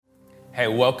Hey,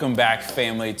 welcome back,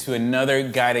 family, to another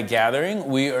guided gathering.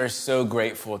 We are so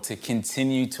grateful to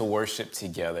continue to worship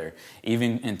together,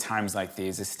 even in times like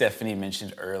these, as Stephanie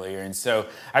mentioned earlier. And so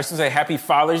I just want to say happy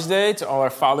Father's Day to all our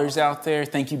fathers out there.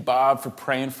 Thank you, Bob, for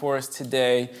praying for us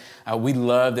today. We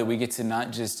love that we get to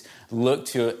not just look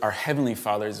to our Heavenly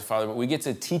Father as a father, but we get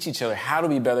to teach each other how to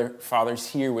be better fathers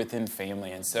here within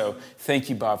family. And so thank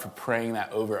you, Bob, for praying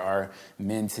that over our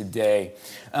men today.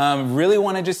 Really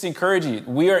want to just encourage you.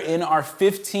 We are in our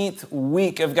 15th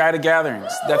week of guided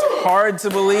gatherings. That's hard to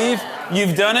believe.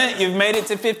 You've done it. You've made it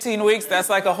to 15 weeks. That's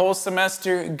like a whole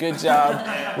semester. Good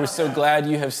job. We're so glad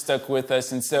you have stuck with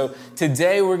us. And so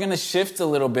today we're going to shift a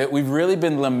little bit. We've really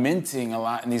been lamenting a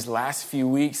lot in these last few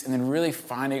weeks and then really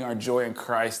finding our joy in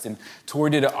Christ. And Tori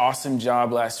did an awesome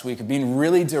job last week of being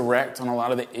really direct on a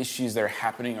lot of the issues that are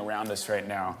happening around us right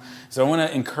now. So I want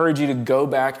to encourage you to go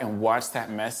back and watch that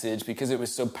message because it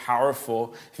was so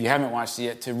powerful, if you haven't watched it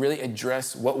yet, to really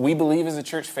address what we believe as a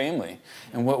church family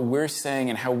and what we're saying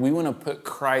and how we want to put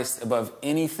Christ above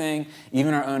anything,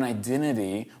 even our own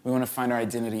identity. We want to find our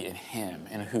identity in Him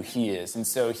and who He is. And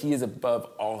so He is above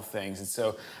all things. And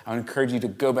so I would encourage you to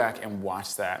go back and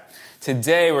watch that.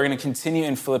 Today, we're going to continue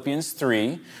in Philippians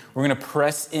 3. We're going to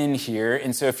press in here.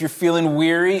 And so if you're feeling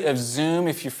weary of Zoom,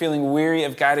 if you're feeling weary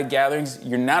of guided gatherings,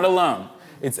 you're not alone.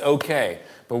 It's okay.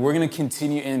 But we're going to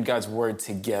continue in God's Word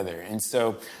together. And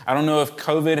so I don't know if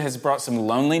COVID has brought some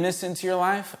loneliness into your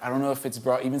life. I don't know if it's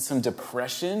brought even some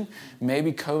depression.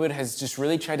 Maybe COVID has just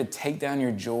really tried to take down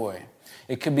your joy.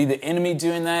 It could be the enemy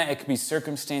doing that. It could be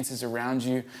circumstances around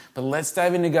you. But let's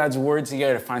dive into God's Word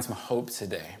together to find some hope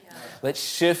today. Yeah. Let's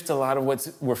shift a lot of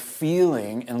what we're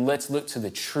feeling and let's look to the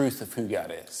truth of who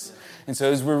God is. And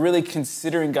so as we're really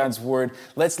considering God's Word,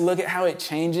 let's look at how it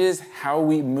changes, how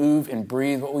we move and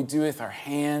breathe, what we do with our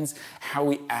hands, how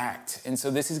we act. And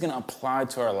so this is going to apply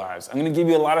to our lives. I'm going to give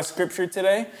you a lot of scripture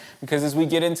today because as we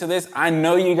get into this, I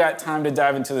know you got time to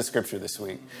dive into the scripture this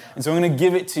week. And so I'm going to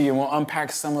give it to you and we'll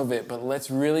unpack some of it, but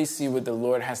let's really see what the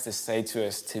Lord has to say to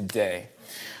us today.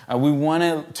 We want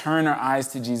to turn our eyes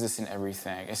to Jesus in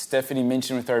everything. As Stephanie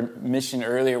mentioned with our mission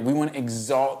earlier, we want to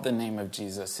exalt the name of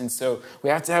Jesus. And so we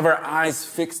have to have our eyes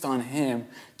fixed on Him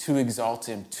to exalt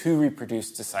Him, to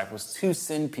reproduce disciples, to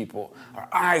send people. Our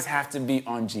eyes have to be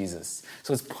on Jesus.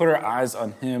 So let's put our eyes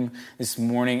on Him this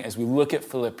morning as we look at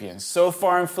Philippians. So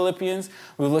far in Philippians,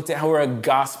 we've looked at how we're a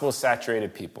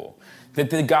gospel-saturated people. That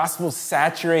the gospel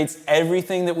saturates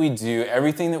everything that we do,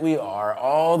 everything that we are,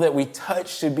 all that we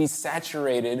touch should be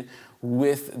saturated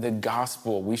with the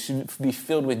gospel. We should be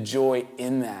filled with joy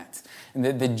in that. And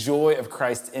that the joy of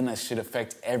Christ in us should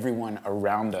affect everyone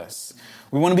around us.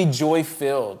 We want to be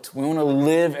joy-filled. We want to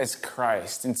live as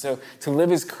Christ. And so to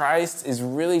live as Christ is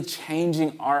really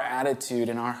changing our attitude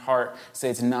and our heart. Say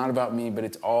it's not about me, but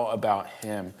it's all about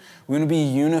Him. We want to be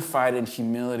unified in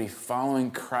humility,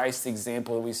 following Christ's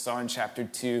example that we saw in chapter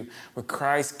 2, where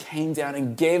Christ came down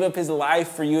and gave up His life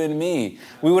for you and me.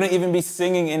 We wouldn't even be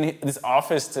singing in this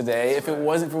office today if it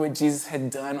wasn't for what Jesus had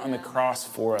done on the cross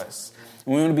for us.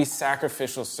 And we want to be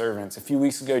sacrificial servants. A few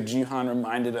weeks ago, Juhan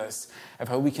reminded us of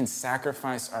how we can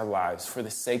sacrifice our lives for the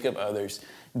sake of others,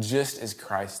 just as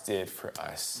Christ did for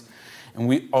us. And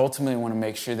we ultimately want to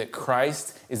make sure that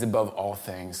Christ is above all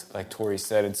things, like Tori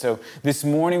said. And so this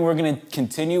morning, we're going to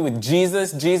continue with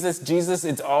Jesus, Jesus, Jesus.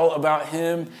 It's all about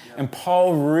Him. And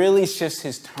Paul really shifts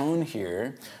his tone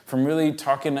here from really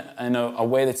talking in a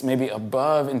way that's maybe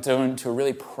above into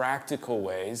really practical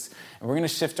ways. And we're going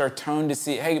to shift our tone to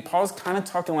see, hey, Paul's kind of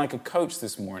talking like a coach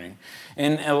this morning.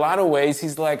 In a lot of ways,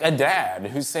 he's like a dad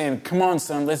who's saying, come on,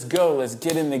 son, let's go. Let's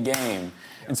get in the game.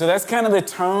 And so that's kind of the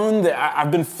tone that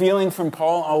I've been feeling from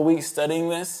Paul all week studying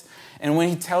this. And when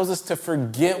he tells us to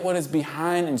forget what is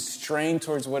behind and strain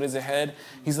towards what is ahead,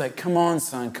 he's like, come on,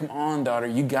 son, come on, daughter,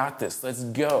 you got this, let's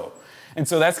go. And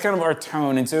so that's kind of our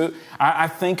tone. And so I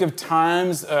think of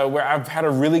times where I've had a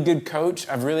really good coach.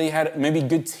 I've really had maybe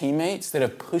good teammates that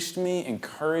have pushed me,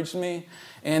 encouraged me.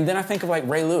 And then I think of like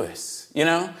Ray Lewis, you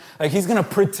know? Like he's going to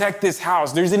protect this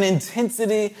house. There's an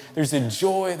intensity, there's a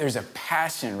joy, there's a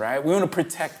passion, right? We want to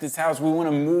protect this house. We want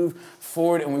to move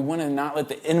forward and we want to not let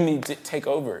the enemy take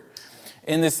over.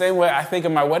 In the same way, I think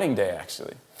of my wedding day,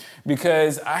 actually.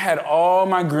 Because I had all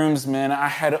my groomsmen, I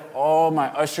had all my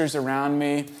ushers around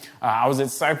me. I was at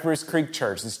Cypress Creek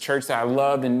Church, this church that I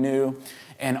loved and knew,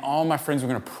 and all my friends were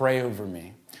going to pray over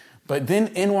me. But then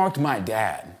in walked my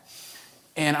dad.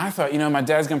 And I thought, my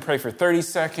dad's going to pray for 30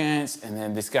 seconds, and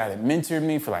then this guy that mentored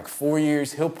me for like 4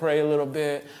 years, he'll pray a little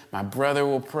bit. My brother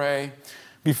will pray.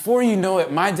 Before you know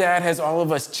it, my dad has all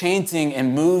of us chanting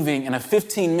and moving, and a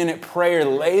 15-minute prayer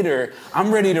later,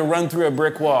 I'm ready to run through a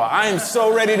brick wall. I am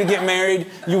so ready to get married,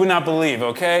 you would not believe,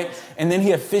 okay? And then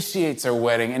he officiates our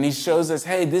wedding, and he shows us,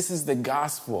 hey, this is the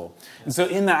gospel. And so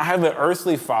in that, I have an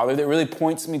earthly father that really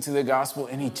points me to the gospel,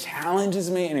 and he challenges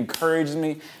me and encourages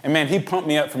me. And man, he pumped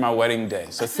me up for my wedding day.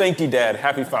 So thank you, Dad.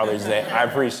 Happy Father's Day. I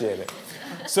appreciate it.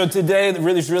 So today,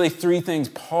 there's really three things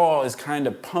Paul is kind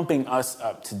of pumping us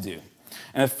up to do.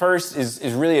 And the first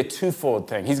is really a twofold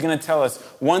thing. He's going to tell us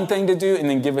one thing to do and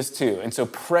then give us two. And so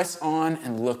press on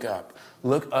and look up.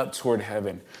 Look up toward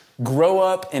heaven. Grow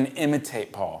up and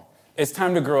imitate Paul. It's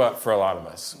time to grow up for a lot of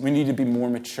us. We need to be more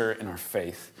mature in our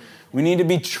faith. We need to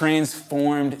be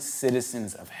transformed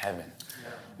citizens of heaven.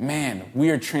 Man,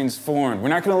 we are transformed. We're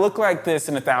not going to look like this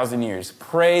in 1,000 years.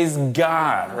 Praise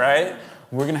God, right?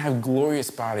 We're going to have glorious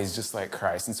bodies just like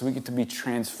Christ. And so we get to be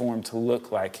transformed to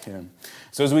look like him.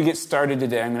 So as we get started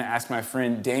today, I'm going to ask my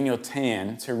friend Daniel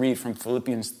Tan to read from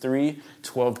Philippians 3,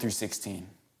 12 through 16.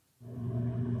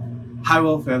 Hi,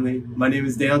 Well family. My name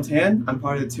is Daniel Tan. I'm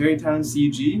part of the Tarrytown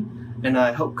CG, and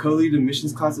I help co-lead a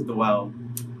missions class at the Well.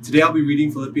 Today I'll be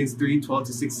reading Philippians 3, 12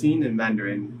 to 16 in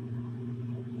Mandarin.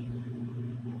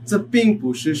 这并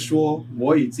不是说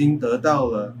我已经得到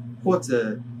了或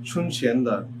者充全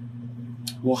了，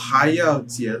我还要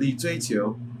竭力追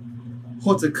求，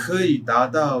或者可以达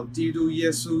到基督耶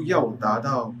稣要我达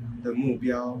到的目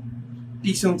标。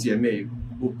弟兄姐妹，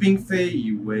我并非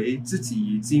以为自己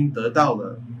已经得到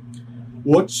了，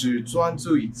我只专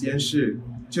注一件事，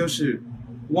就是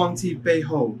忘记背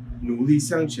后，努力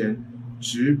向前，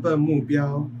直奔目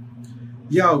标，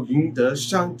要赢得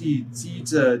上帝藉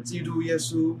着基督耶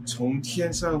稣从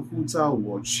天上呼召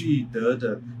我去得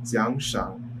的奖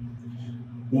赏。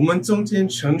我们中间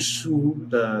成熟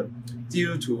的基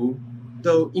督徒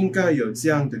都应该有这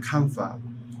样的看法，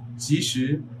即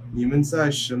使你们在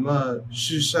什么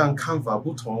事上看法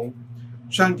不同，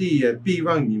上帝也必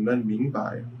让你们明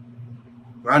白。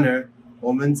然而，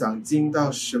我们长进到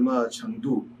什么程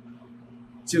度，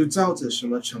就照着什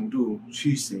么程度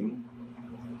去行。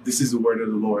This is the word of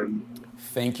the Lord.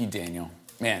 Thank you, Daniel.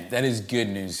 Man, that is good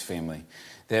news, family.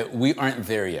 That we aren't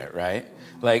there yet, right?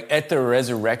 Like at the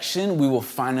resurrection, we will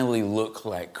finally look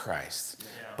like Christ.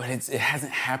 But it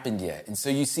hasn't happened yet. And so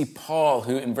you see Paul,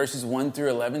 who in verses 1 through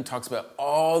 11 talks about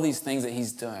all these things that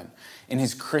he's done. In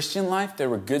his Christian life, there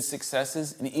were good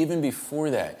successes. And even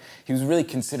before that, he was really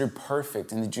considered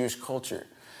perfect in the Jewish culture.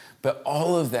 But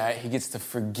all of that, he gets to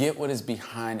forget what is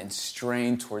behind and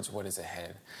strain towards what is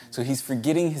ahead. So he's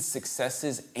forgetting his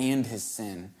successes and his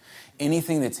sin.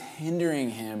 Anything that's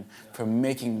hindering him from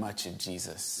making much of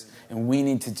Jesus. And we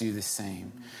need to do the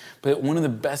same. But one of the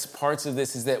best parts of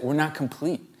this is that we're not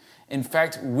complete. In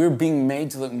fact, we're being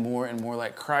made to look more and more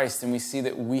like Christ, and we see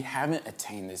that we haven't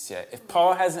attained this yet. If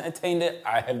Paul hasn't attained it,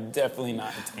 I have definitely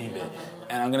not attained it.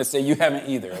 And I'm going to say you haven't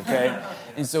either, okay?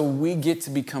 And so we get to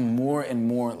become more and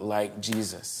more like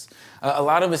Jesus. A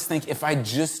lot of us think if I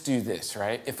just do this,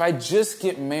 right? If I just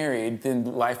get married, then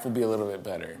life will be a little bit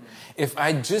better. If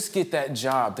I just get that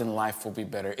job, then life will be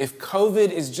better. If COVID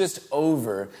is just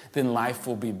over, then life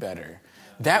will be better.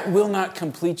 That will not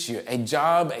complete you. A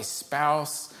job, a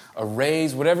spouse, a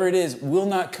raise, whatever it is, will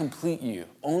not complete you.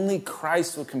 Only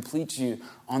Christ will complete you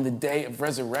on the day of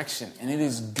resurrection. And it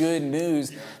is good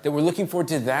news that we're looking forward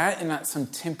to that and not some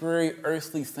temporary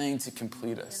earthly thing to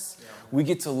complete us. We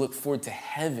get to look forward to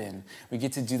heaven. We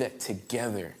get to do that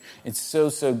together. It's so,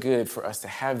 so good for us to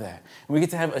have that. And we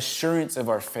get to have assurance of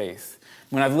our faith.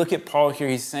 When I look at Paul here,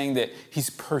 he's saying that he's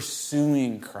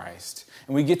pursuing Christ.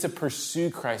 And we get to pursue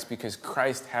Christ because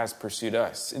Christ has pursued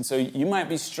us. And so you might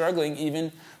be struggling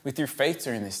even with your faith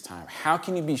during this time. How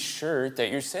can you be sure that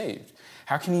you're saved?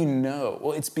 How can you know?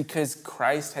 Well, it's because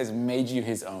Christ has made you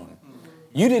his own.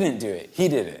 You didn't do it. He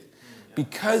did it.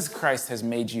 Because Christ has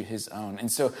made you his own. And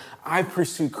so I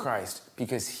pursue Christ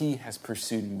because he has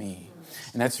pursued me.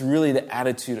 And that's really the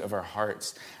attitude of our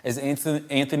hearts. As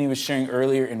Anthony was sharing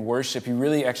earlier in worship, he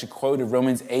really actually quoted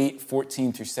Romans 8,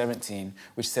 14 through 17,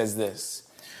 which says this: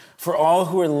 "For all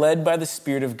who are led by the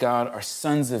Spirit of God are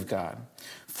sons of God.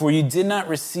 For you did not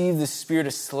receive the spirit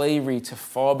of slavery to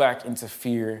fall back into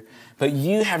fear, but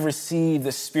you have received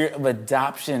the spirit of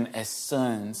adoption as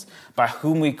sons, by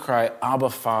whom we cry, Abba,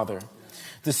 Father.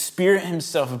 The Spirit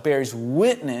himself bears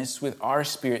witness with our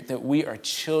spirit that we are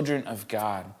children of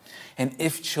God. And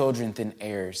if children, then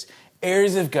heirs,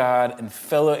 heirs of God and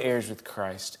fellow heirs with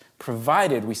Christ,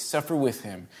 provided we suffer with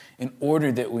him in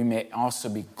order that we may also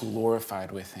be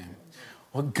glorified with him."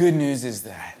 What good news is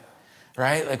that?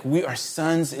 right? Like we are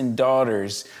sons and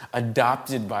daughters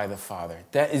adopted by the Father.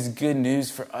 That is good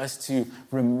news for us to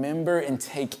remember and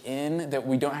take in, that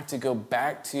we don't have to go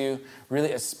back to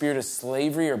really a spirit of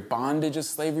slavery or bondage of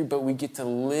slavery, but we get to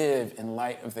live in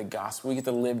light of the gospel. We get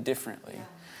to live differently.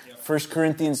 1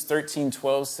 Corinthians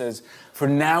 13:12 says, "For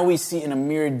now we see in a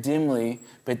mirror dimly,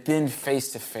 but then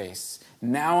face to face.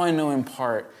 Now I know in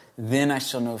part, then I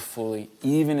shall know fully,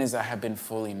 even as I have been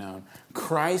fully known."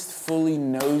 Christ fully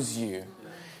knows you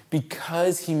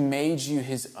because he made you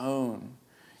his own.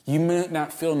 You may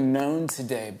not feel known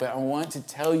today, but I want to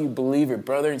tell you, believer,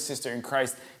 brother and sister in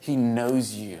Christ, he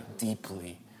knows you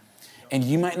deeply. And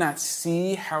you might not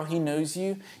see how he knows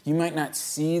you. You might not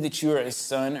see that you are a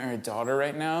son or a daughter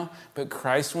right now, but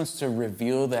Christ wants to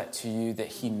reveal that to you, that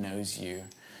he knows you.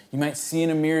 You might see in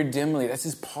a mirror dimly. This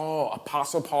is Paul,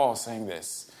 Apostle Paul saying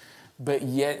this. But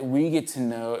yet we get to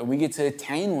know and we get to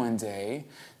attain one day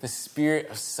the spirit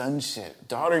of sonship,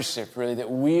 daughtership, really,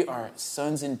 that we are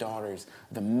sons and daughters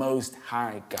of the Most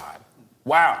High God.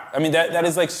 Wow. I mean, that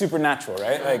is like supernatural,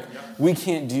 right? Like we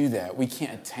can't do that. We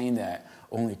can't attain that.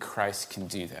 Only Christ can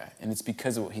do that. And it's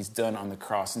because of what he's done on the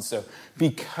cross. And so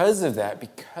because of that,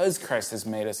 because Christ has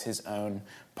made us his own,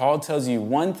 Paul tells you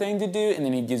one thing to do, and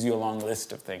then he gives you a long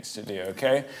list of things to do,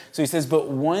 okay? So he says, but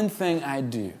one thing I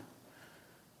do.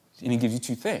 And he gives you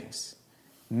two things.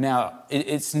 Now,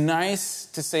 it's nice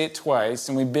to say it twice,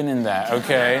 and we've been in that,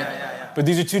 okay? But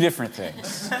these are two different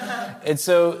things. And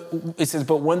so it says,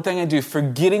 but one thing I do,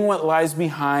 forgetting what lies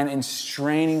behind and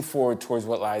straining forward towards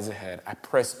what lies ahead. I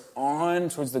press on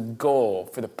towards the goal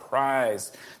for the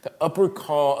prize, the upward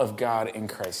call of God in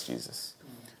Christ Jesus.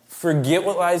 Forget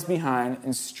what lies behind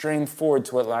and strain forward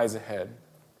to what lies ahead.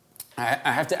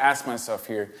 I have to ask myself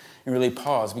here and really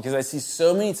pause, because I see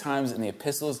so many times in the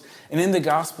epistles and in the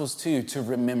gospels too, to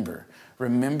remember.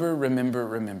 Remember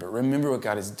what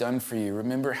God has done for you.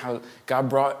 Remember how God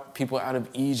brought people out of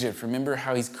Egypt. Remember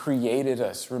how he's created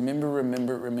us. Remember.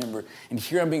 And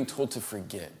here I'm being told to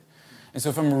forget. And so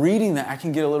if I'm reading that, I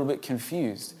can get a little bit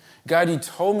confused. God, you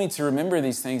told me to remember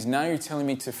these things. Now you're telling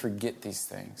me to forget these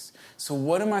things. So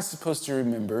what am I supposed to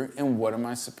remember and what am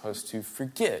I supposed to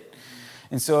forget?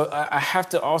 And so I have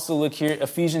to also look here,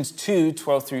 Ephesians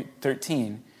 2:12 through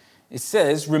 13. It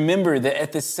says, remember that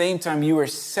at the same time you were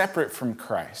separate from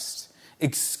Christ,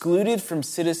 excluded from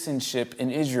citizenship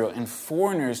in Israel and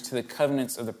foreigners to the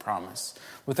covenants of the promise,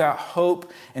 without hope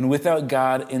and without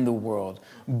God in the world.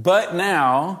 But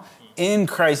now, in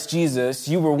Christ Jesus,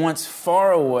 you were once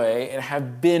far away and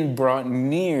have been brought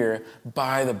near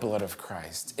by the blood of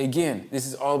Christ. Again, this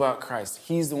is all about Christ.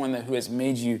 He's the one who has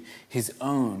made you his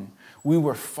own. We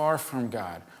were far from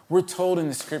God. We're told in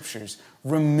the scriptures,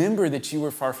 remember that you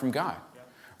were far from God.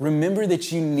 Remember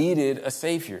that you needed a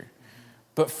Savior.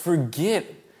 But forget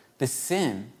the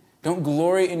sin. Don't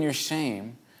glory in your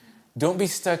shame. Don't be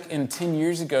stuck in 10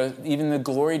 years ago, even the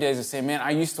glory days of saying, man,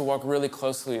 I used to walk really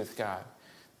closely with God.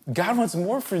 God wants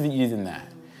more for you than that.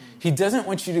 He doesn't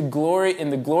want you to glory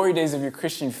in the glory days of your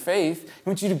Christian faith. He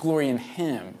wants you to glory in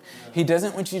him. He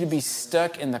doesn't want you to be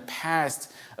stuck in the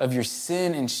past of your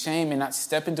sin and shame and not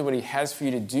step into what he has for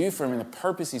you to do for him and the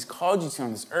purpose he's called you to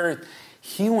on this earth.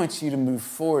 He wants you to move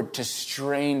forward, to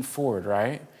strain forward,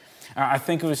 right? I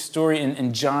think of a story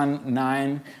in John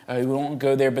 9. We won't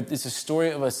go there, but it's a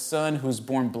story of a son who was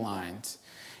born blind.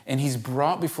 And he's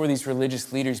brought before these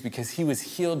religious leaders because he was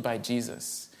healed by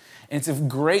Jesus. And it's a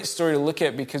great story to look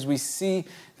at because we see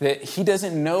that he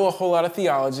doesn't know a whole lot of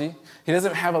theology. He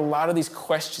doesn't have a lot of these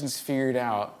questions figured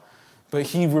out. But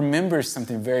he remembers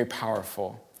something very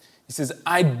powerful. He says,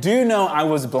 I do know I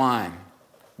was blind,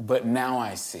 but now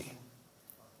I see.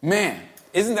 Man,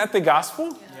 isn't that the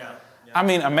gospel? Yeah. I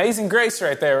mean, amazing grace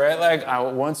right there, right? Like, I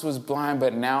once was blind,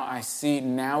 but now I see.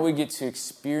 Now we get to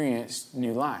experience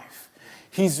new life.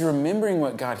 He's remembering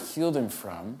what God healed him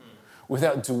from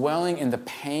without dwelling in the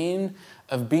pain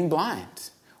of being blind,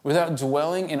 without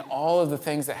dwelling in all of the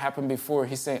things that happened before.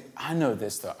 He's saying, I know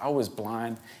this, though. I was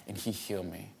blind, and he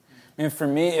healed me. And for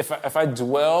me, if I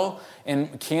dwell in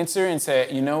cancer and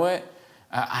say, you know what,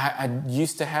 I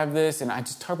used to have this, and I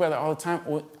just talk about that all the time,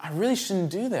 well, I really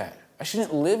shouldn't do that. I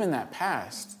shouldn't live in that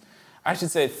past. I should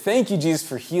say, thank you, Jesus,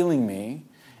 for healing me,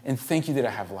 and thank you that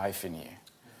I have life in you.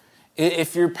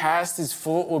 If your past is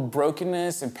full of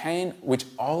brokenness and pain, which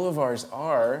all of ours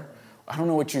are, I don't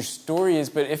know what your story is,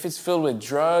 but if it's filled with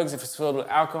drugs, if it's filled with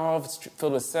alcohol, if it's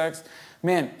filled with sex,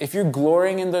 man, if you're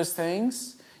glorying in those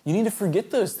things, you need to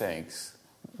forget those things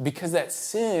because that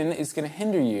sin is going to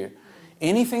hinder you.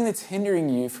 Anything that's hindering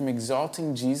you from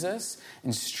exalting Jesus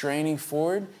and straining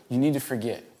forward, you need to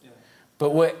forget.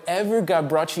 But whatever God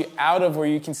brought you out of where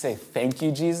you can say, thank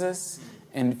you, Jesus,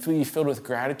 and be filled with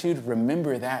gratitude,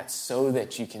 remember that so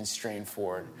that you can strain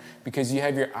forward. Because you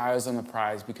have your eyes on the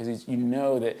prize, because you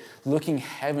know that looking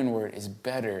heavenward is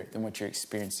better than what you're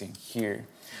experiencing here.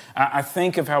 I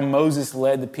think of how Moses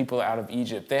led the people out of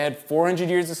Egypt. They had 400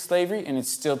 years of slavery, and it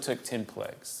still took 10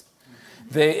 plagues.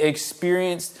 They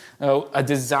experienced a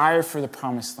desire for the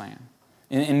promised land.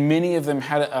 And many of them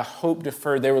had a hope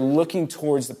deferred. They were looking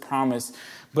towards the promise.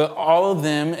 But all of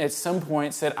them at some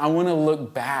point said, I want to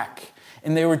look back.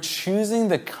 And they were choosing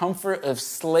the comfort of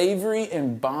slavery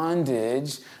and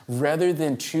bondage rather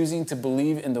than choosing to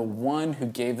believe in the one who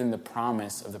gave them the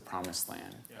promise of the promised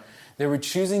land. Yeah. They were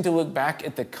choosing to look back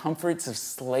at the comforts of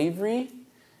slavery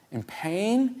and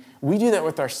pain. We do that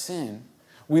with our sin.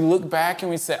 We look back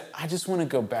and we say, I just want to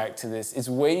go back to this. It's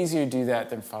way easier to do that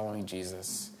than following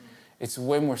Jesus. It's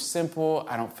way more simple.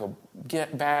 I don't feel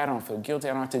bad. I don't feel guilty.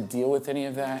 I don't have to deal with any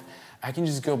of that. I can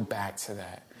just go back to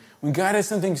that. When God has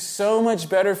something so much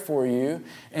better for you,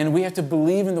 and we have to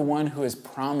believe in the one who has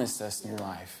promised us new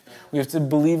life. We have to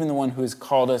believe in the one who has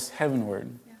called us heavenward.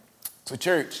 So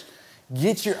church,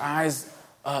 get your eyes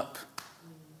up.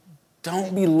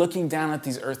 Don't be looking down at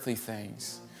these earthly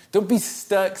things. Don't be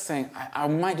stuck saying, I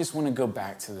might just want to go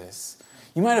back to this.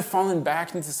 You might have fallen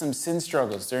back into some sin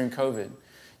struggles during COVID.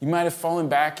 You might have fallen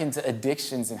back into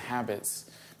addictions and habits.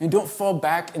 And don't fall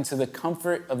back into the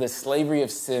comfort of the slavery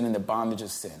of sin and the bondage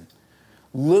of sin.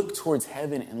 Look towards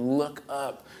heaven and look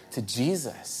up to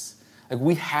Jesus. Like,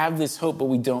 we have this hope, but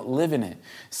we don't live in it.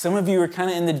 Some of you are kind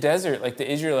of in the desert like the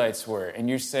Israelites were, and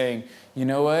you're saying, you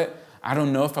know what? I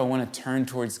don't know if I want to turn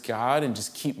towards God and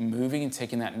just keep moving and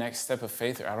taking that next step of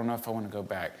faith, or I don't know if I want to go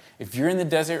back. If you're in the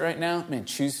desert right now, man,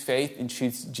 choose faith and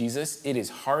choose Jesus. It is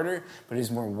harder, but it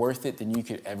is more worth it than you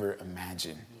could ever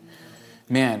imagine.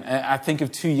 Man, I think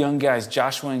of two young guys,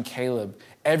 Joshua and Caleb.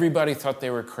 Everybody thought they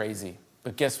were crazy.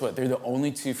 But guess what? They're the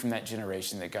only two from that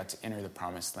generation that got to enter the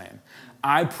promised land.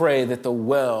 I pray that the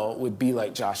well would be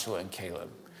like Joshua and Caleb.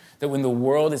 That when the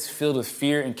world is filled with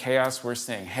fear and chaos, we're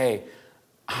saying, hey,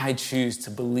 I choose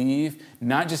to believe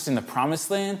not just in the promised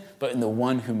land, but in the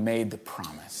one who made the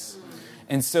promise.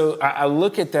 And so I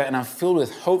look at that and I'm filled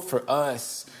with hope for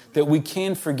us that we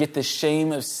can forget the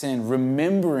shame of sin,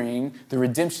 remembering the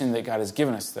redemption that God has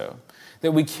given us, though.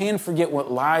 That we can forget what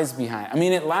lies behind. I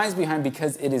mean, it lies behind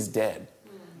because it is dead.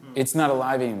 It's not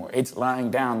alive anymore. It's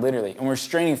lying down, literally. And we're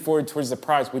straining forward towards the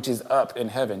prize, which is up in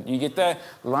heaven. You get that?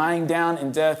 Lying down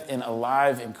in death and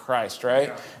alive in Christ, right?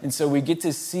 Yeah. And so we get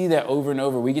to see that over and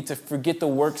over. We get to forget the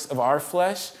works of our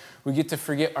flesh. We get to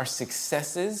forget our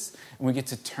successes. And we get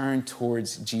to turn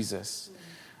towards Jesus.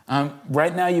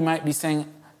 Right now, you might be saying,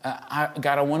 God,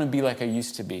 I want to be like I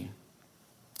used to be.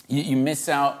 You miss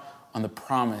out on the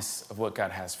promise of what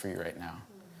God has for you right now.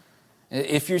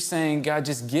 If you're saying, God,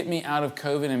 just get me out of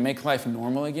COVID and make life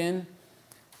normal again,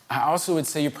 I also would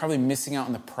say you're probably missing out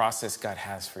on the process God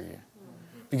has for you.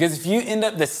 Because if you end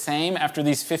up the same after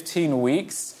these 15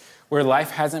 weeks where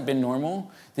life hasn't been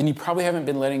normal, then you probably haven't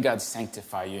been letting God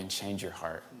sanctify you and change your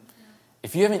heart.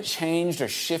 If you haven't changed or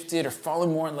shifted or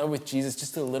fallen more in love with Jesus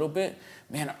just a little bit,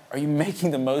 man, are you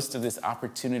making the most of this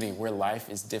opportunity where life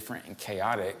is different and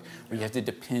chaotic, where you have to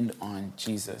depend on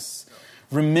Jesus?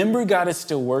 Remember, God is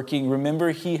still working.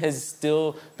 Remember, he has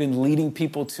still been leading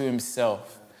people to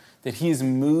himself, that he is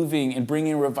moving and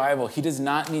bringing revival. He does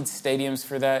not need stadiums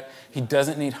for that. He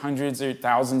doesn't need hundreds or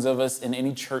thousands of us in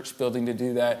any church building to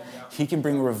do that. He can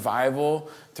bring revival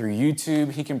through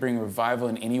YouTube. He can bring revival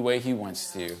in any way he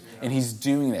wants to. And he's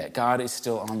doing that. God is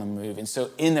still on the move. And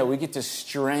so in that, we get to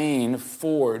strain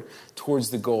forward towards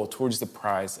the goal, towards the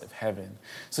prize of heaven.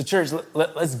 So church,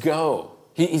 let's go.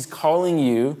 He's calling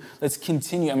you. Let's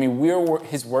continue. I mean, we're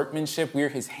his workmanship. We're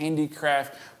his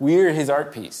handicraft. We're his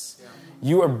art piece.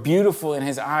 You are beautiful in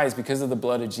his eyes because of the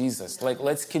blood of Jesus.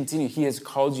 Let's continue. He has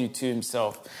called you to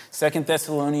himself. 2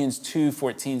 Thessalonians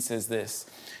 2:14 says this.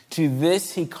 To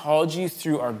this he called you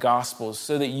through our gospels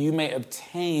so that you may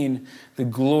obtain the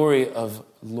glory of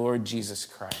Lord Jesus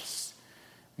Christ.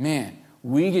 Man,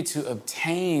 we get to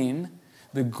obtain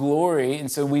the glory. And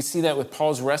so we see that with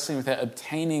Paul's wrestling with that,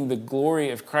 obtaining the glory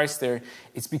of Christ there.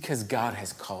 It's because God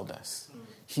has called us.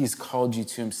 He has called you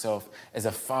to himself as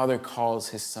a father calls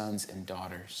his sons and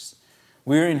daughters.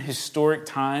 We're in historic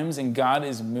times and God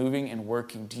is moving and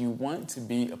working. Do you want to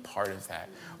be a part of that?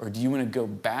 Or do you want to go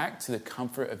back to the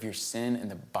comfort of your sin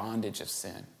and the bondage of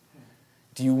sin?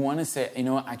 Do you want to say, you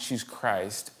know what, I choose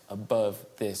Christ above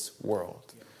this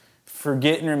world?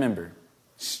 Forget and remember.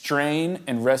 Strain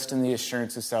and rest in the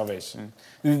assurance of salvation.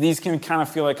 These can kind of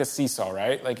feel like a seesaw,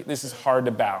 right? Like this is hard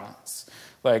to balance.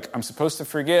 Like I'm supposed to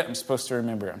forget, I'm supposed to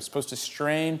remember. I'm supposed to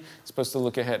strain, I'm supposed to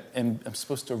look ahead, and I'm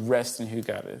supposed to rest in who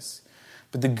God is.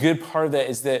 But the good part of that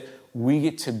is that we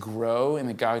get to grow and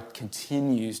that God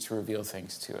continues to reveal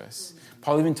things to us.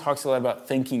 Paul even talks a lot about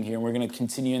thinking here, and we're going to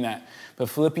continue in that. But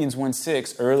Philippians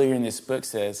 1:6, earlier in this book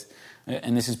says,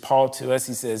 and this is Paul to us,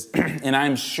 he says, and I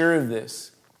am sure of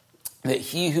this, that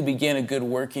he who began a good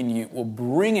work in you will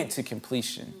bring it to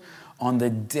completion on the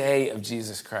day of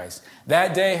Jesus Christ.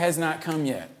 That day has not come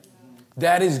yet.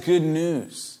 That is good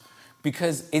news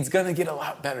because it's going to get a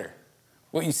lot better.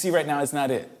 What you see right now is not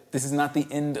it. This is not the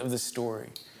end of the story.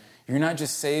 You're not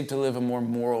just saved to live a more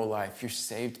moral life. You're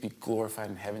saved to be glorified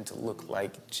in heaven, to look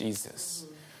like Jesus.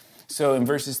 So in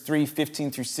verses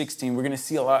 3:15 through 16, we're going to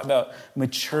see a lot about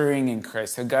maturing in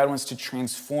Christ, how God wants to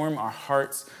transform our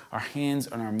hearts, our hands,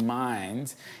 and our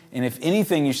minds. And if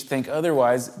anything, you should think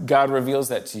otherwise, God reveals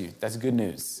that to you. That's good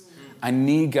news. I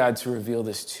need God to reveal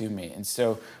this to me. And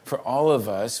so for all of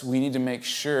us, we need to make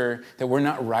sure that we're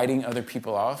not writing other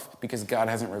people off because God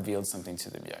hasn't revealed something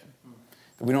to them yet.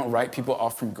 That we don't write people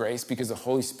off from grace because the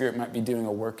Holy Spirit might be doing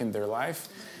a work in their life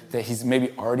that he's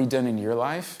maybe already done in your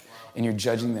life, and you're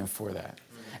judging them for that.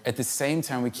 At the same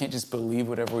time, we can't just believe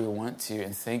whatever we want to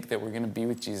and think that we're going to be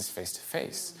with Jesus face to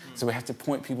face. So we have to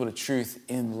point people to truth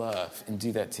in love and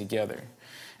do that together.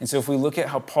 And so if we look at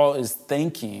how Paul is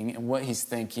thinking and what he's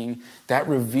thinking, that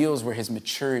reveals where his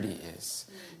maturity is.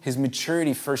 His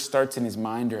maturity first starts in his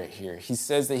mind right here. He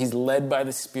says that he's led by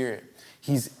the Spirit.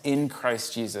 He's in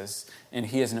Christ Jesus, and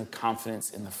he has no confidence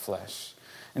in the flesh.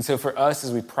 And so for us,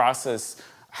 as we process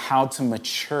how to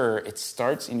mature, it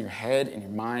starts in your head, in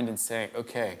your mind, and saying,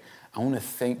 okay, I want to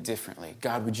think differently.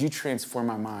 God, would you transform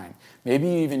my mind? Maybe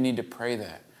you even need to pray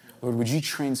that. Lord, would you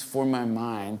transform my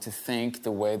mind to think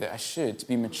the way that I should, to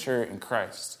be mature in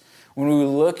Christ? When we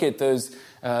look at those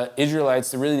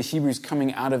Israelites, really the Hebrews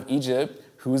coming out of Egypt,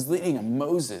 who was leading them?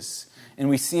 Moses. And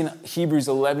we see in Hebrews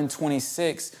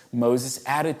 11:26, Moses'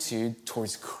 attitude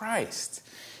towards Christ.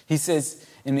 He says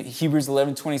in Hebrews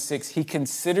 11:26, he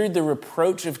considered the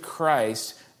reproach of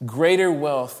Christ greater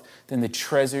wealth than the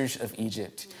treasures of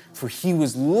Egypt, for he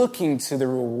was looking to the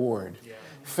reward.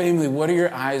 Family, what are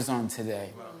your eyes on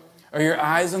today? Are your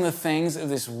eyes on the things of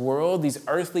this world, these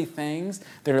earthly things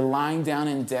that are lying down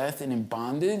in death and in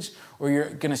bondage, or you're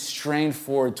going to strain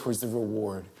forward towards the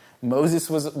reward? Moses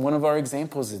was one of our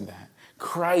examples in that.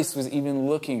 Christ was even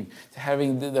looking to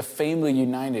having the family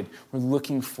united. We're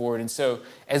looking forward. And so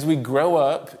as we grow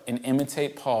up and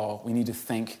imitate Paul, we need to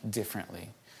think differently.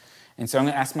 And so I'm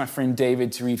going to ask my friend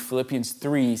David to read Philippians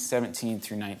 3:17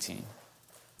 through 19.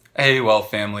 Hey, Well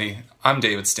family. I'm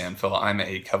David Stanfill. I'm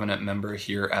a covenant member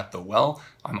here at The Well.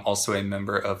 I'm also a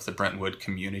member of the Brentwood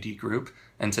Community Group.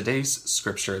 And today's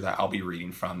scripture that I'll be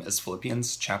reading from is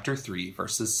Philippians chapter 3,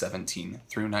 verses 17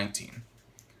 through 19.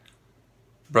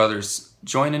 Brothers,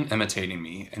 join in imitating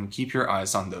me and keep your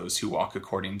eyes on those who walk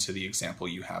according to the example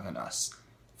you have in us.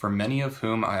 For many of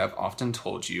whom I have often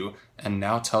told you, and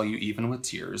now tell you even with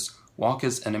tears, walk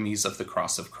as enemies of the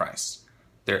cross of Christ.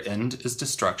 Their end is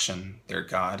destruction, their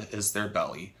God is their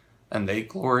belly, and they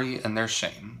glory in their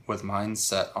shame, with minds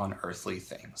set on earthly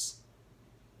things.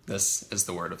 This is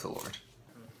the word of the Lord.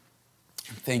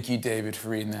 Thank you, David, for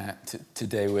reading that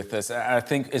today with us. I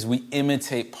think as we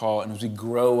imitate Paul and as we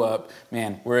grow up,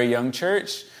 man, we're a young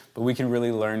church, but we can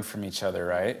really learn from each other,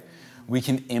 right? We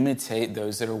can imitate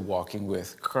those that are walking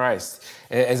with Christ.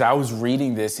 As I was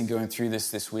reading this and going through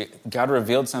this week, God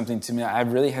revealed something to me I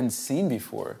really hadn't seen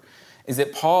before. Is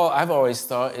that Paul, I've always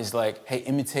thought, is like, hey,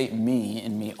 imitate me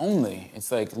and me only.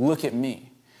 It's like, look at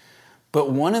me.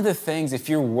 But one of the things, if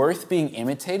you're worth being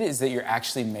imitated, is that you're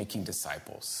actually making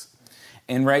disciples.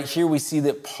 And right here we see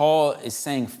that Paul is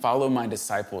saying, follow my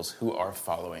disciples who are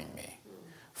following me.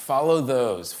 Follow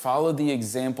those. Follow the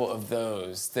example of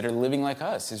those that are living like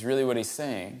us, is really what he's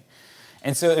saying.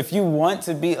 And so if you want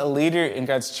to be a leader in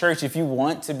God's church, if you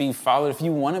want to be followed, if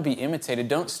you want to be imitated,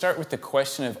 don't start with the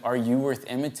question of, are you worth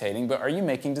imitating, but are you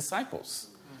making disciples?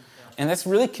 And that's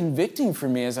really convicting for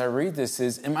me as I read this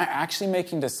is, am I actually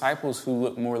making disciples who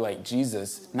look more like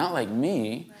Jesus, not like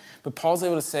me? But Paul's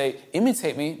able to say,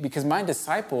 imitate me because my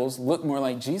disciples look more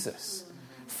like Jesus.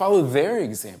 Follow their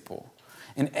example.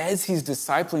 And as he's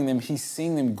discipling them, he's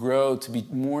seeing them grow to be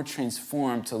more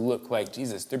transformed to look like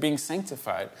Jesus. They're being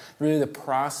sanctified. Really the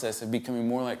process of becoming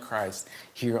more like Christ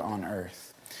here on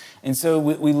earth. And so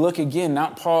we look again,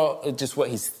 not Paul, just what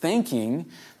he's thinking,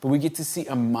 but we get to see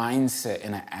a mindset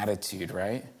and an attitude,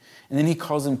 right? And then he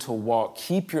calls them to walk.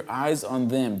 Keep your eyes on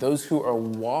them, those who are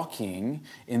walking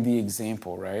in the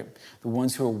example, right? The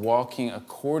ones who are walking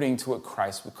according to what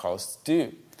Christ would call us to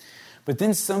do. But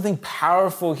then something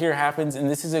powerful here happens, and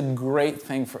this is a great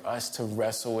thing for us to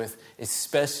wrestle with,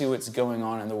 especially what's going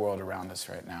on in the world around us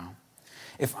right now.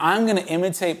 If I'm going to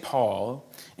imitate Paul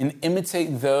and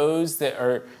imitate those that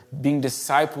are being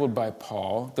discipled by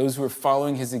Paul, those who are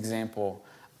following his example,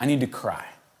 I need to cry.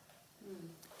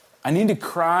 I need to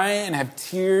cry and have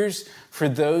tears for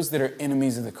those that are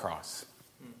enemies of the cross.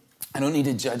 I don't need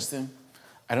to judge them.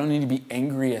 I don't need to be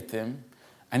angry at them.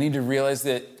 I need to realize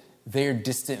that they are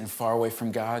distant and far away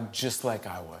from God, just like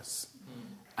I was.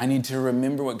 I need to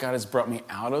remember what God has brought me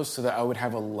out of so that I would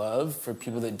have a love for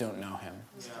people that don't know him.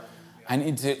 I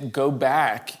need to go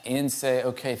back and say,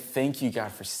 okay, thank you,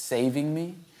 God, for saving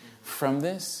me from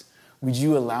this. Would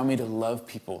you allow me to love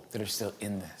people that are still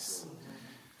in this?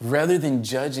 Rather than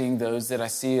judging those that I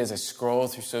see as I scroll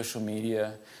through social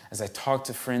media, as I talk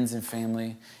to friends and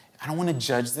family, I don't want to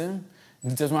judge them.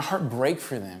 Does my heart break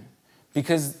for them?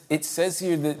 Because it says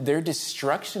here that their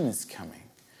destruction is coming.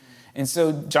 And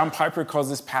so John Piper calls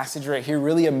this passage right here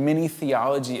really a mini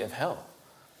theology of hell.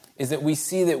 Is that we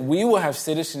see that we will have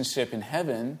citizenship in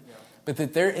heaven, but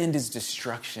that their end is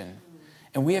destruction.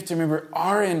 And we have to remember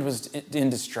our end was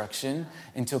in destruction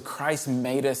until Christ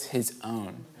made us his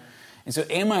own. And so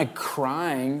am I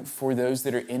crying for those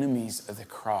that are enemies of the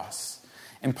cross?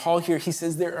 And Paul here, he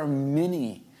says there are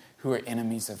many who are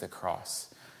enemies of the cross.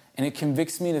 And it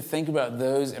convicts me to think about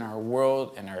those in our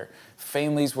world and our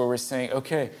families where we're saying,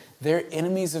 okay, they're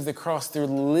enemies of the cross. They're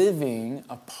living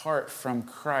apart from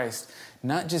Christ,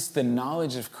 not just the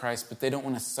knowledge of Christ, but they don't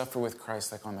want to suffer with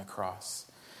Christ like on the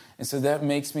cross. And so that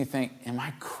makes me think, am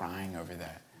I crying over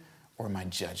that or am I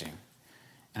judging?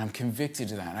 And I'm convicted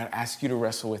to that. And I'd ask you to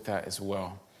wrestle with that as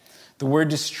well. The word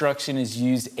destruction is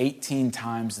used 18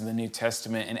 times in the New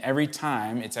Testament, and every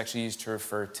time it's actually used to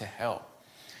refer to hell.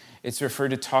 It's referred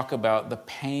to talk about the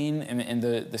pain and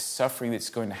the suffering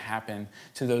that's going to happen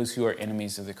to those who are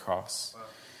enemies of the cross. Wow.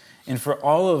 And for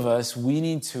all of us, we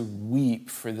need to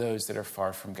weep for those that are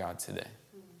far from God today.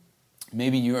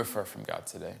 Maybe you are far from God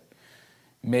today.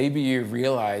 Maybe you're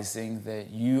realizing that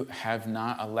you have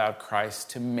not allowed Christ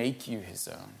to make you his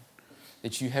own,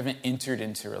 that you haven't entered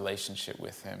into a relationship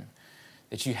with him,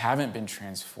 that you haven't been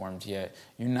transformed yet.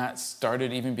 You're not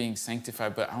started even being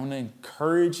sanctified, but I want to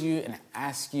encourage you and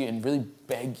ask you and really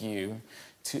beg you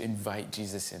to invite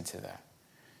Jesus into that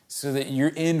so that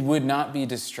your end would not be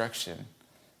destruction.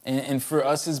 And for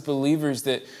us as believers,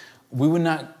 that we would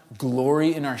not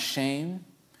glory in our shame.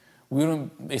 We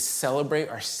wouldn't celebrate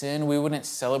our sin. We wouldn't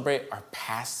celebrate our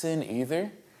past sin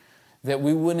either. That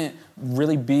we wouldn't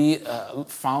really be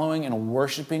following and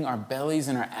worshiping our bellies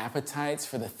and our appetites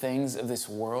for the things of this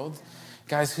world.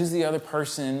 Guys, who's the other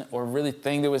person or really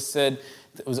thing that was said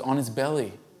that was on his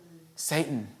belly?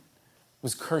 Satan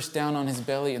was cursed down on his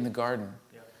belly in the garden.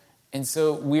 And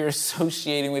so we are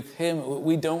associating with him.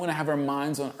 We don't want to have our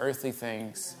minds on earthly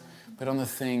things, but on the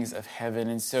things of heaven.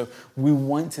 And so we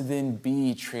want to then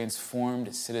be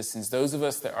transformed citizens. Those of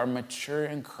us that are mature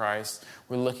in Christ,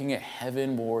 we're looking at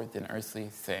heaven more than earthly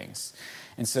things.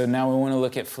 And so now we want to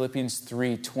look at Philippians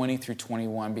 3, 20 through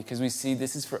 21, because we see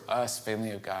this is for us,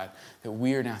 family of God, that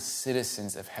we are now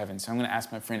citizens of heaven. So I'm going to ask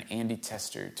my friend Andy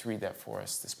Tester to read that for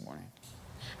us this morning.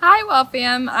 Hi, Well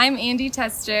fam. I'm Andy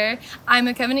Tester. I'm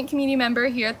a Covenant community member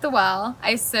here at The Well.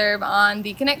 I serve on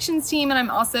the Connections team, and I'm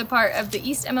also part of the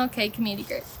East MLK community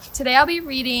group. Today I'll be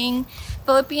reading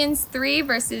Philippians 3,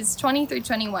 verses 20 through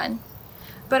 21.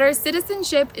 But our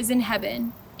citizenship is in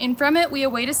heaven, and from it we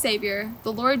await a Savior,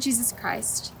 the Lord Jesus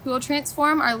Christ, who will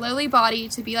transform our lowly body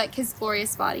to be like his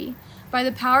glorious body, by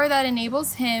the power that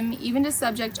enables him even to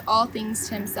subject all things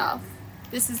to himself.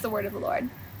 This is the word of the Lord.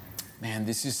 Man,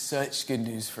 this is such good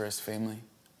news for us, family,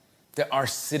 that our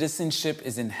citizenship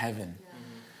is in heaven.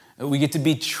 Yeah. We get to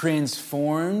be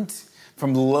transformed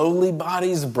from lowly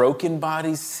bodies, broken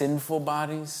bodies, sinful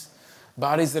bodies,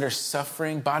 bodies that are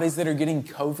suffering, bodies that are getting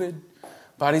COVID,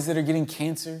 bodies that are getting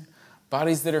cancer,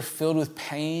 bodies that are filled with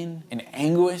pain and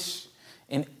anguish.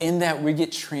 And in that, we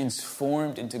get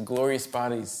transformed into glorious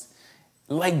bodies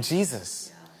like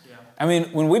Jesus. Yeah. I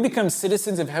mean, when we become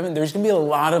citizens of heaven, there's going to be a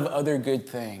lot of other good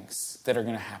things that are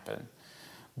going to happen.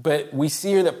 But we see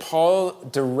here that Paul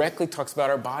directly talks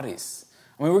about our bodies.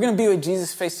 I mean, we're going to be with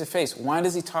Jesus face to face. Why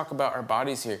does he talk about our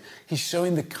bodies here? He's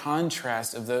showing the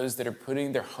contrast of those that are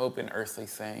putting their hope in earthly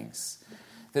things.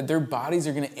 That their bodies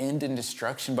are going to end in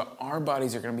destruction, but our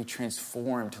bodies are going to be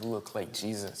transformed to look like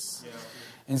Jesus. Yeah.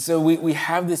 And so we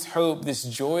have this hope, this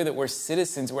joy that we're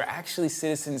citizens. We're actually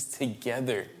citizens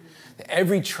together.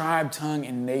 Every tribe, tongue,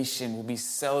 and nation will be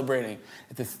celebrating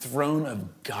at the throne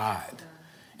of God.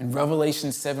 In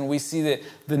Revelation 7, we see that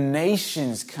the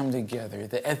nations come together,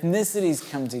 the ethnicities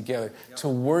come together to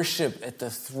worship at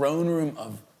the throne room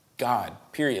of God,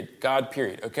 period. God,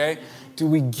 period, okay? Do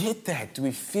we get that? Do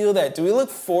we feel that? Do we look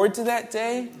forward to that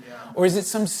day? Or is it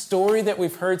some story that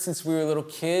we've heard since we were little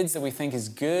kids that we think is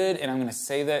good, and I'm going to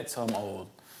say that till I'm old?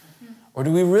 Or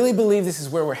do we really believe this is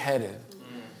where we're headed?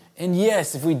 And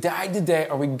yes, if we died today,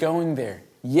 are we going there?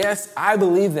 Yes, I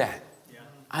believe that.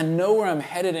 I know where I'm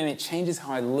headed, and it changes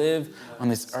how I live on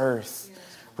this earth.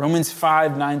 Romans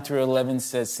 5, 9 through 11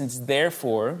 says, since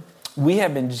therefore we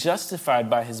have been justified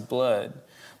by his blood,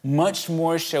 much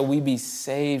more shall we be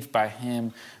saved by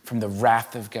him from the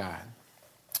wrath of God.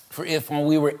 For if when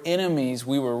we were enemies,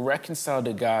 we were reconciled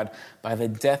to God by the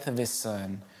death of his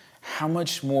son, how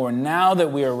much more, now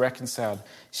that we are reconciled,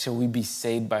 shall we be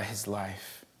saved by his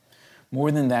life? More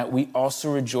than that, we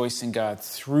also rejoice in God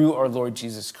through our Lord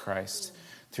Jesus Christ,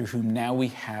 through whom now we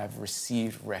have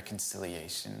received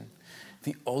reconciliation.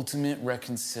 The ultimate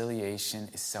reconciliation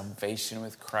is salvation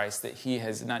with Christ, that he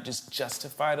has not just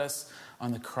justified us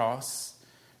on the cross,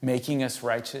 making us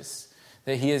righteous,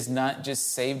 that he has not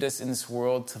just saved us in this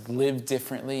world to live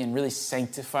differently and really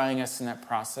sanctifying us in that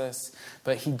process,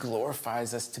 but he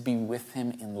glorifies us to be with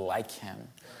him and like him.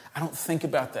 I don't think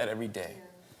about that every day.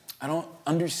 I don't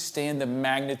understand the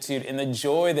magnitude and the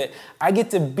joy that I get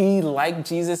to be like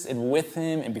Jesus and with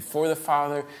him and before the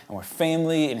Father, and we're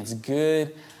family and it's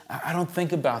good. I don't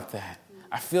think about that.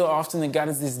 I feel often that God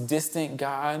is this distant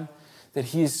God, that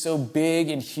he is so big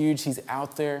and huge, he's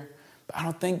out there. But I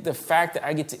don't think the fact that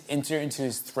I get to enter into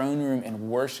his throne room and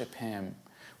worship him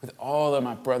with all of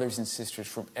my brothers and sisters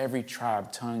from every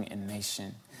tribe, tongue, and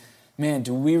nation. Man,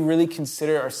 do we really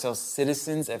consider ourselves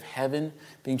citizens of heaven,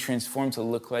 being transformed to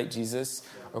look like Jesus?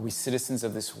 Or are we citizens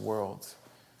of this world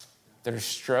that are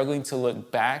struggling to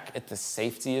look back at the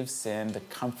safety of sin, the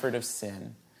comfort of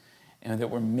sin, and that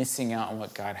we're missing out on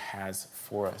what God has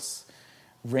for us?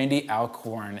 Randy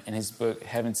Alcorn, in his book,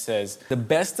 Heaven, says, the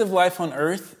best of life on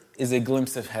earth is a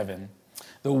glimpse of heaven.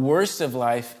 The worst of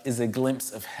life is a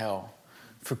glimpse of hell.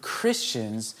 For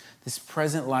Christians, this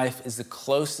present life is the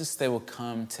closest they will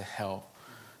come to hell.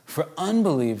 For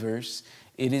unbelievers,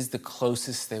 it is the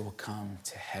closest they will come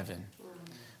to heaven.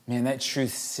 Man, that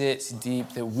truth sits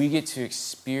deep, that we get to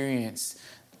experience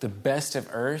the best of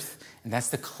earth, and that's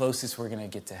the closest we're going to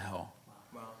get to hell.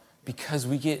 Because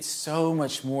we get so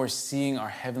much more seeing our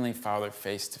Heavenly Father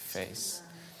face to face.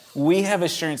 We have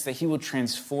assurance that he will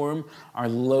transform our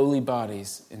lowly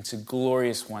bodies into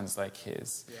glorious ones like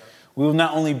his. We will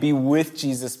not only be with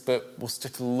Jesus, but we'll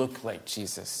start to look like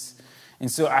Jesus.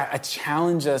 And so I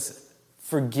challenge us,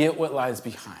 forget what lies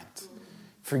behind.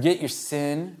 Forget your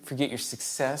sin, forget your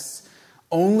success.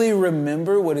 Only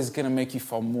remember what is going to make you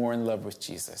fall more in love with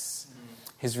Jesus.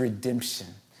 His redemption,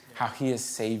 how he has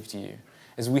saved you.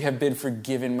 As we have been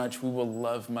forgiven much, we will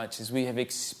love much. As we have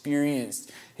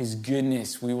experienced his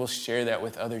goodness, we will share that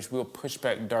with others. We will push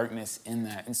back darkness in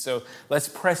that. And so let's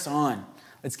press on.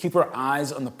 Let's keep our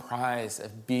eyes on the prize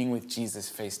of being with Jesus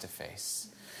face to face.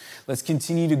 Let's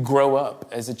continue to grow up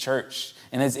as a church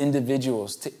and as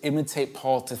individuals, to imitate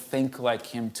Paul, to think like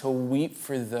him, to weep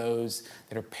for those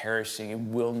that are perishing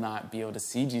and will not be able to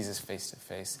see Jesus face to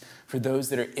face, for those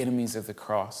that are enemies of the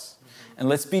cross. And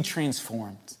let's be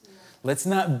transformed. Let's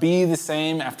not be the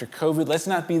same after COVID. Let's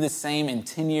not be the same in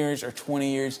 10 years or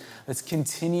 20 years. Let's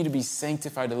continue to be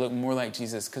sanctified to look more like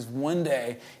Jesus, because one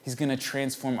day he's going to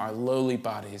transform our lowly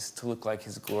bodies to look like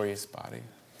his glorious body.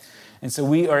 And so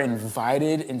we are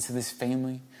invited into this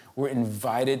family. We're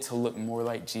invited to look more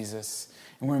like Jesus.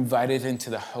 And we're invited into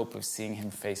the hope of seeing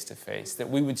him face to face, that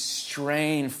we would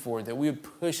strain forward, that we would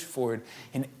push forward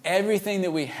in everything that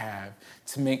we have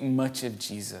to make much of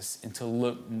Jesus and to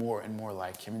look more and more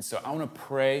like him. And so I want to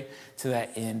pray to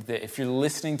that end, that if you're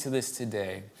listening to this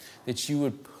today, that you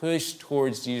would push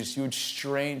towards Jesus, you would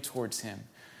strain towards him,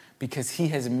 because he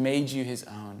has made you his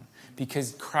own,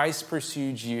 because Christ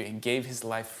pursued you and gave his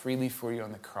life freely for you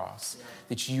on the cross,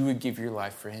 that you would give your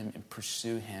life for him and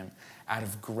pursue him out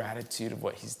of gratitude of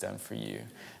what he's done for you.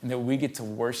 And that we get to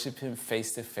worship him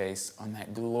face to face on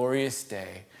that glorious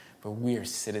day where we are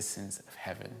citizens of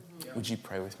heaven. Yeah. Would you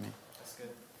pray with me? That's good.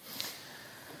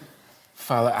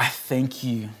 Father, I thank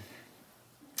you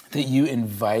that you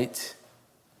invite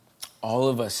all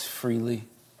of us freely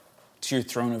to your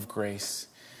throne of grace,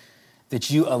 that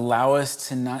you allow us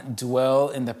to not dwell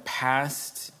in the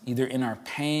past, either in our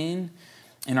pain,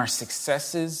 in our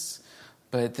successes,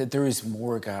 but that there is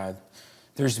more, God.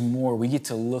 There's more. We get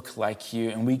to look like you,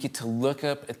 and we get to look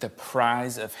up at the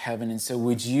prize of heaven. And so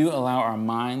would you allow our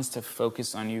minds to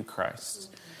focus on you,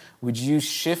 Christ? Would you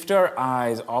shift our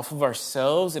eyes off of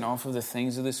ourselves and off of the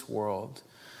things of this world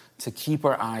to keep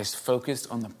our eyes focused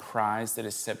on the prize that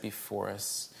is set before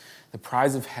us, the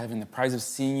prize of heaven, the prize of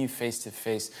seeing you face to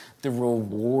face, the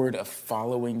reward of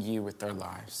following you with our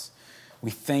lives.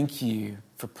 We thank you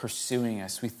for pursuing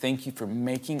us. We thank you for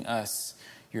making us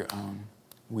your own.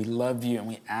 We love you, and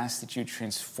we ask that you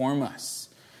transform us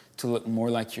to look more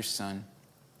like your Son.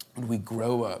 Would we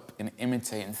grow up and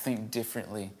imitate and think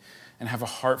differently and have a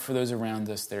heart for those around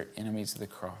us that are enemies of the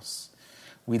cross.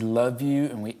 We love you,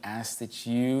 and we ask that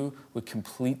you would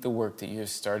complete the work that you have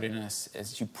started in us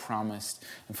as you promised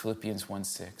in Philippians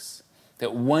 1:6.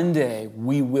 That one day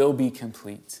we will be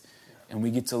complete, and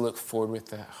we get to look forward with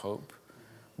that hope.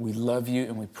 We love you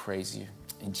and we praise you.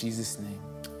 In Jesus' name,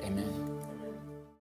 amen.